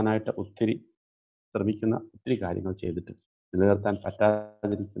നിലനിർത്താനായിട്ട് ഒത്തിരി ശ്രമിക്കുന്ന, ഒത്തിരി കാര്യങ്ങൾ ചെയ്തിട്ട് നിലനിർത്താൻ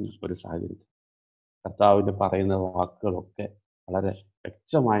പറ്റാതിരിക്കുന്ന ഒരു സാഹചര്യത്തിൽ കർത്താവിൻ്റെ പറയുന്ന വാക്കുകളൊക്കെ വളരെ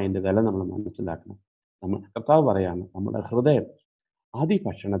വ്യക്തമായതിൻ്റെ വില നമ്മൾ മനസ്സിലാക്കണം. കർത്താവ് പറയാണ്, നമ്മുടെ ഹൃദയം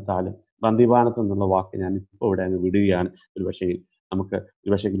അതിഭക്ഷണത്താലും മദ്യപാനത്തിൽ നിന്നുള്ള വാക്ക് ഞാൻ ഇപ്പോൾ ഇവിടെ അങ്ങ് വിടുകയാണ്. നമുക്ക്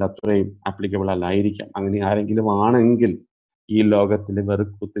ഒരു പക്ഷേ അത്രയും ആപ്ലിക്കബിൾ അല്ലായിരിക്കാം. അങ്ങനെ ആരെങ്കിലും ആണെങ്കിൽ, ഈ ലോകത്തിലെ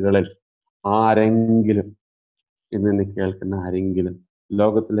വെറുക്കുത്തുകളിൽ ആരെങ്കിലും, ഇന്ന് കേൾക്കുന്ന ആരെങ്കിലും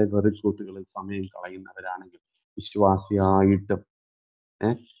ലോകത്തിലെ വെറുക്കൂത്തുകളിൽ സമയം കളയുന്നവരാണെങ്കിൽ, വിശ്വാസിയായിട്ടും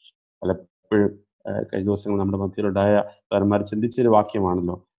പലപ്പോഴും കഴിഞ്ഞ ദിവസങ്ങൾ നമ്മുടെ മധ്യയിലുണ്ടായ സാറന്മാർ ചിന്തിച്ചൊരു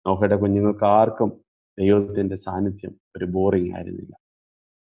വാക്യമാണല്ലോ, നോഹയുടെ കുഞ്ഞുങ്ങൾക്ക് ആർക്കും ദൈവത്തിന്റെ സാന്നിധ്യം ഒരു ബോറിംഗ് ആയിരുന്നില്ല.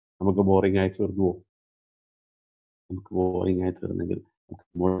 നമുക്ക് ബോറിംഗ് ആയി തീർന്നുവോ? നമുക്ക് ബോറിംഗ് ആയി തീർന്നെങ്കിൽ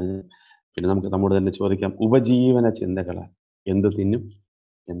പിന്നെ നമുക്ക് നമ്മോട് തന്നെ ചോദിക്കാം, ഉപജീവന ചിന്തകളാൽ എന്ത് തിന്നും,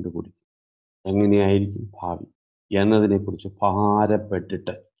 എന്ത് കുടിക്കും, എങ്ങനെയായിരിക്കും ഭാവി എന്നതിനെ കുറിച്ച്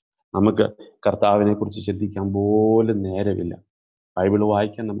ഭാരപ്പെട്ടിട്ട് നമുക്ക് കർത്താവിനെ കുറിച്ച് ചിന്തിക്കാൻ പോലും നേരമില്ല. ബൈബിൾ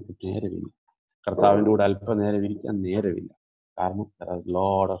വായിക്കാൻ നമുക്ക് നേരമില്ല. കർത്താവിൻ്റെ കൂടെ അല്പനേരം ഇരിക്കാൻ നേരമില്ല. കാരണം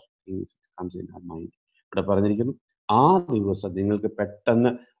load of things comes in our mind. ഇവിടെ പറഞ്ഞിരിക്കുന്നു, ആ ദിവസം നിങ്ങൾക്ക്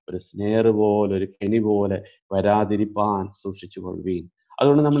പെട്ടെന്ന് ഒരു സ്നേർ പോലെ, ഒരു കെണി പോലെ വരാതിരിപ്പാൻ സൂക്ഷിച്ചു കൊള്ളുവീൻ.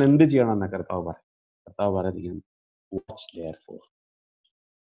 അതുകൊണ്ട് നമ്മൾ എന്ത് ചെയ്യണമെന്ന് കർത്താവ് പറയും? കർത്താവ് പറയുന്നത്, watch therefore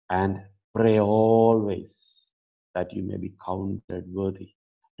and pray always that you may be counted worthy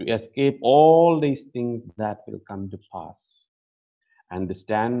to escape all these things that will come to pass and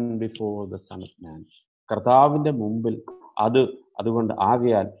stand before the Son of Man. കർത്താവിന്റെ മുമ്പിൽ അതുകൊണ്ട്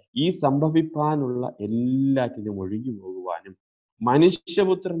ആകയാൽ ഈ സംഭവിപ്പാനുള്ള എല്ലാറ്റിനും ഒഴിഞ്ഞു പോകുവാനും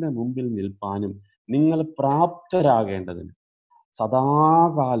മനുഷ്യപുത്രന്റെ മുമ്പിൽ നിൽപ്പാനും നിങ്ങൾ പ്രാപ്തരാകേണ്ടതിന്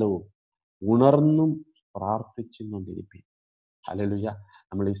സദാകാലവും ഉണർന്നും പ്രാർത്ഥിച്ചും കൊണ്ടിരിപ്പീൻ. ഹല്ലേലൂയ.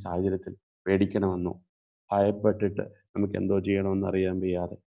 നമ്മൾ ഈ സാഹചര്യത്തിൽ പേടിക്കണമെന്നോ ഭയപ്പെട്ടിട്ട് നമുക്ക് എന്തോ ചെയ്യണമെന്ന് അറിയാൻ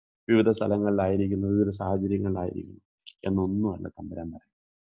വയ്യാതെ വിവിധ സ്ഥലങ്ങളിലായിരിക്കുന്നു, വിവിധ സാഹചര്യങ്ങളിലായിരിക്കുന്നു എന്നൊന്നുമല്ല തമ്പുരാൻ പറയും.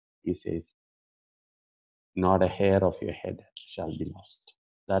 He says, not a hair of your head shall be lost.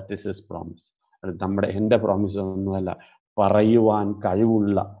 That is his promise. അത് എൻ്റെ പ്രോമിസ് ഒന്നുമല്ല, പറയുവാൻ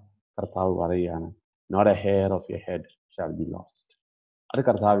കഴിവുള്ള കർത്താവ് പറയുകയാണ്, not a hair of your head shall be lost. അത്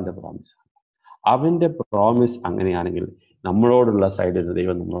കർത്താവിൻ്റെ പ്രോമിസാണ്. അവൻ്റെ പ്രോമിസ് അങ്ങനെയാണെങ്കിൽ നമ്മളോടുള്ള സൈഡിൽ നിന്ന്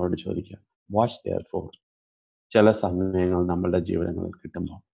ദൈവം നമ്മളോട് ചോദിക്കുക, വാച്ച് therefore. ചില സമയങ്ങൾ നമ്മളുടെ ജീവിതങ്ങളിൽ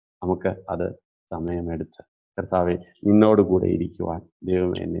കിട്ടുമ്പോൾ നമുക്ക് അത് സമയമെടുത്ത്, കർത്താവെ നിന്നോട് കൂടെ ഇരിക്കുവാൻ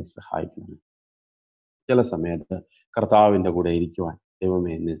ദൈവം എന്നെ സഹായിക്കണമേ. ചില സമയത്ത് കർത്താവിൻ്റെ കൂടെ ഇരിക്കുവാൻ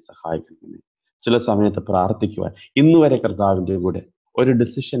ദൈവമേ എന്നെ സഹായിക്കണമേ. ചില സമയത്ത് പ്രാർത്ഥിക്കുവാൻ, ഇന്ന് വരെ കർത്താവിൻ്റെ കൂടെ ഒരു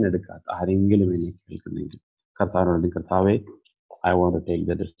ഡിസിഷൻ എടുക്കാത്ത ആരെങ്കിലും എന്നെ കേൾക്കുന്നെങ്കിൽ കർത്താവിനോട്, കർത്താവെ, I want to take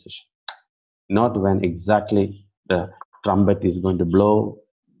the decision. Not when exactly the trumpet is going to blow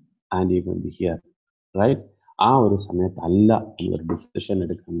and you're going to hear, right? ആ ഒരു സമയത്തല്ല നമ്മളൊരു ഡിസിഷൻ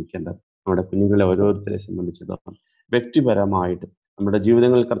എടുക്കാൻ നിൽക്കേണ്ടത്. നമ്മുടെ കുഞ്ഞുങ്ങളെ ഓരോരുത്തരെ സംബന്ധിച്ചിടത്തോളം വ്യക്തിപരമായിട്ട് നമ്മുടെ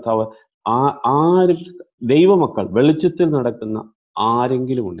ജീവിതങ്ങളിൽ കർത്താവ് ആര് ദൈവമക്കൾ വെളിച്ചത്തിൽ നടക്കുന്ന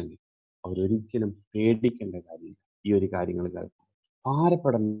ആരെങ്കിലും ഉണ്ടെങ്കിൽ അവരൊരിക്കലും പേടിക്കേണ്ട കാര്യമില്ല. ഈ ഒരു കാര്യങ്ങൾ കേൾക്കും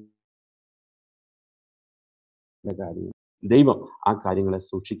ഭാരപ്പെടേണ്ട കാര്യങ്ങൾ, ദൈവം ആ കാര്യങ്ങളെ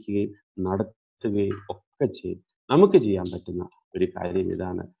സൂക്ഷിക്കുകയും നടത്തുകയും ഒക്കെ ചെയ്യും. നമുക്ക് ചെയ്യാൻ പറ്റുന്ന ഒരു കാര്യം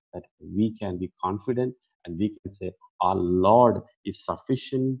ഇതാണ്, that we can be confident and we can say our Lord is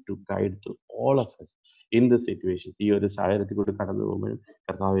sufficient to guide to all of us in the situations. ഈ ഒരു സാഹചര്യത്തിൽ കൂടി കടന്നു പോകുമ്പോഴും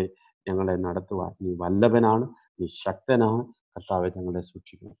കർത്താവെ ഞങ്ങളെ നടത്തുവാൻ നീ വല്ലഭനാണ്, നീ ശക്തനാണ്, കർത്താവെ ഞങ്ങളെ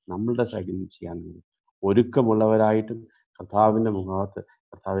സൂക്ഷിക്കണം. നമ്മളുടെ സൈഡിൽ നിന്ന് ചെയ്യാൻ ഒരുക്കമുള്ളവരായിട്ടും കർത്താവിൻ്റെ മുഖത്ത്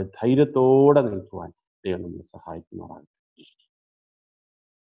കർത്താവെ ധൈര്യത്തോടെ നിൽക്കുവാൻ ദൈവം നമ്മളെ സഹായിക്കുമാറാകട്ടെ.